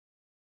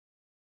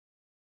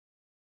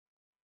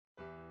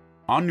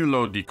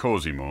Agnolo di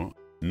Cosimo,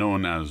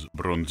 known as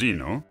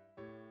Bronzino,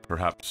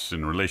 perhaps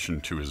in relation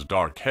to his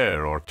dark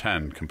hair or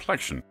tan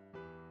complexion,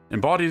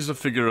 embodies a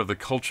figure of the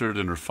cultured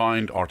and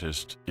refined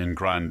artist in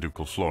Grand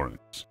Ducal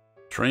Florence.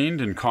 Trained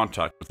in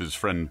contact with his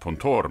friend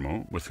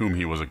Pontormo, with whom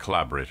he was a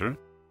collaborator,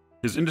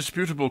 his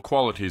indisputable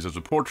qualities as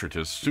a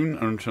portraitist soon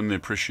earned him the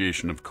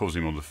appreciation of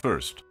Cosimo I,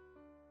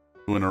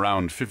 who in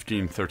around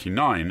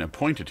 1539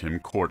 appointed him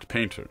court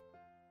painter.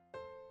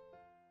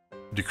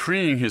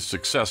 Decreeing his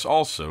success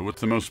also with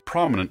the most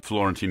prominent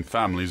Florentine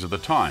families of the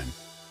time,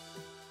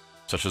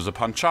 such as the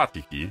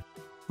Panciatichi,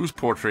 whose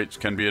portraits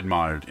can be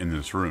admired in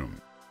this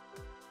room.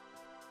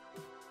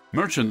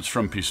 Merchants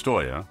from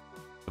Pistoia,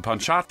 the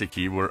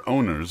Panciatichi were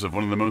owners of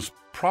one of the most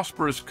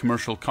prosperous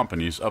commercial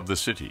companies of the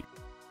city.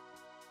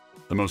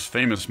 The most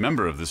famous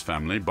member of this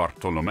family,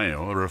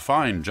 Bartolomeo, a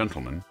refined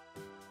gentleman,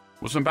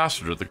 was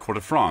ambassador at the court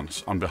of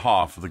France on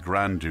behalf of the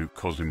Grand Duke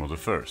Cosimo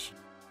I.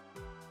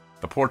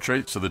 The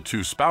portraits of the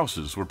two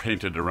spouses were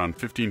painted around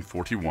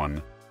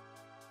 1541,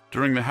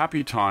 during the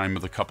happy time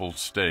of the couple's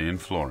stay in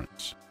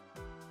Florence.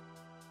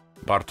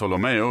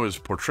 Bartolomeo is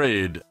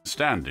portrayed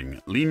standing,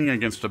 leaning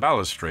against a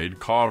balustrade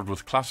carved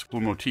with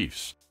classical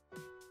motifs,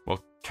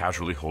 while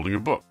casually holding a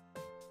book,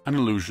 an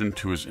allusion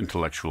to his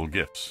intellectual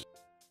gifts.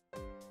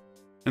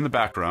 In the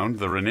background,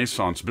 the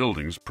Renaissance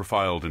buildings,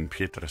 profiled in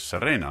pietra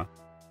serena,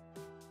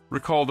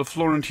 recall the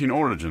Florentine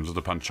origins of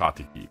the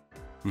Panciatichi,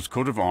 whose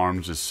coat of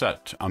arms is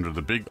set under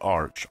the big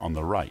arch on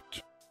the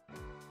right.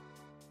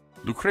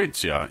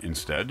 Lucrezia,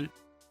 instead,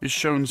 is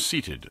shown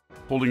seated,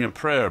 holding a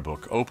prayer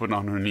book open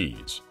on her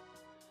knees.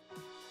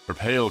 Her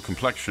pale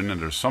complexion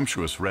and her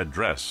sumptuous red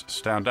dress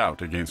stand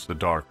out against the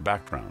dark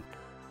background.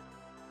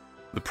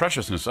 The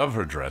preciousness of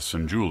her dress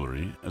and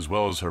jewelry, as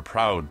well as her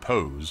proud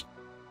pose,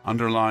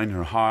 underline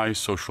her high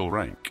social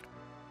rank.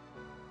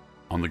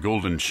 On the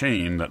golden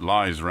chain that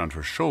lies around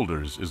her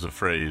shoulders is the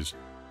phrase,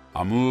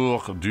 Amour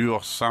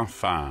dure sans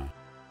fin,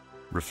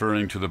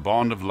 referring to the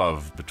bond of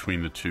love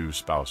between the two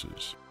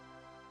spouses.